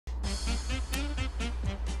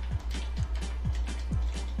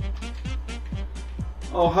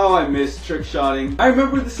Oh, how I miss trickshotting. I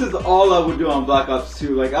remember this is all I would do on Black Ops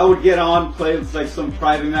 2. Like, I would get on, play like some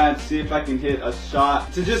private match, see if I can hit a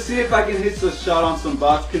shot. To just see if I can hit a shot on some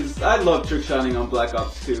bots, because I love trickshotting on Black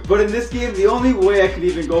Ops 2. But in this game, the only way I could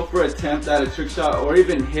even go for an attempt at a trickshot or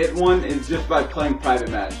even hit one is just by playing private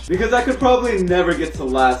match. Because I could probably never get to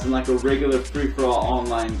last in like a regular free-for-all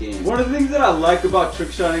online game. One of the things that I like about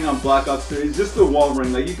trickshotting on Black Ops 2 is just the wall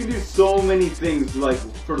running. Like, you can do so many things like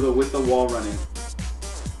with the wall running.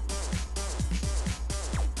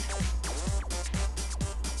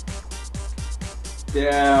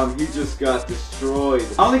 Damn, he just got destroyed.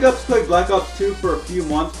 I only got to play Black Ops 2 for a few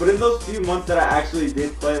months, but in those few months that I actually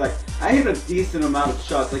did play, like, I hit a decent amount of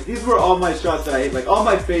shots. Like, these were all my shots that I hit, like, all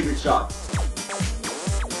my favorite shots.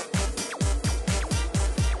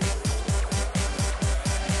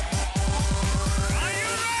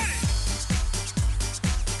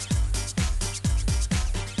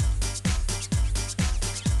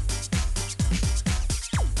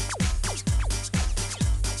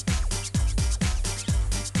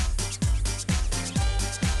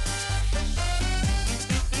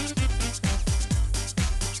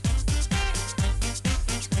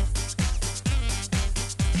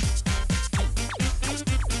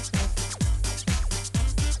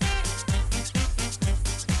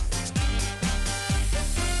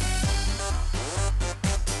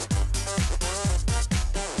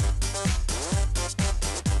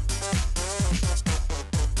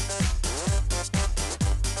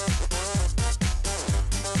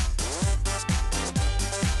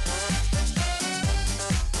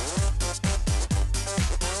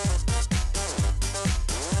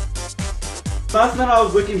 Last night I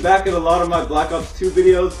was looking back at a lot of my Black Ops 2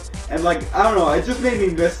 videos, and like, I don't know, it just made me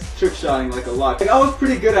miss trickshotting like a lot. Like, I was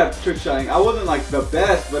pretty good at trickshotting. I wasn't like the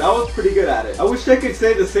best, but I was pretty good at it. I wish I could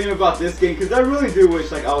say the same about this game, because I really do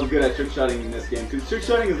wish like I was good at trickshotting in this game, because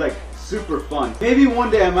trickshotting is like super fun. Maybe one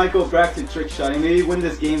day I might go back to trickshotting, maybe when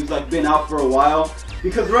this game's like been out for a while,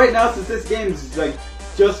 because right now since this game's like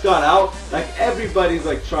just got out, like everybody's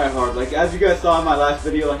like try hard. Like, as you guys saw in my last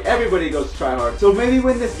video, like everybody goes try hard. So maybe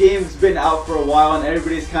when this game's been out for a while and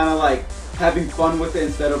everybody's kind of like having fun with it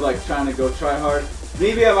instead of like trying to go try hard,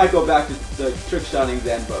 maybe I might go back to the trickshotting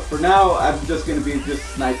then. But for now, I'm just gonna be just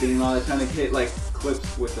sniping and all that, trying to hit like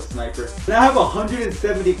clips with a sniper. And I have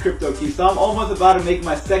 170 crypto keys, so I'm almost about to make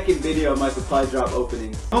my second video of my supply drop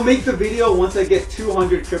openings. I'll make the video once I get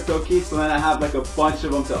 200 crypto keys, so then I have like a bunch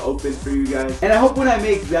of them to open for you guys. And I hope when I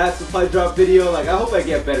make that supply drop video, like I hope I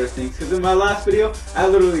get better things, because in my last video, I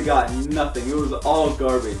literally got nothing. It was all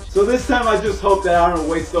garbage. So this time I just hope that I don't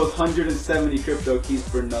waste those 170 crypto keys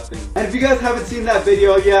for nothing. And if you guys haven't seen that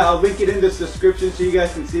video, yeah, I'll link it in this description so you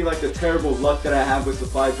guys can see like the terrible luck that I have with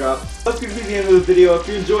supply drops. That's gonna be the end of the video. If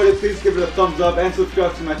you enjoyed it, please give it a thumbs up and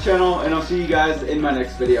subscribe to my channel, and I'll see you guys in my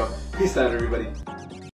next video. Peace out, everybody.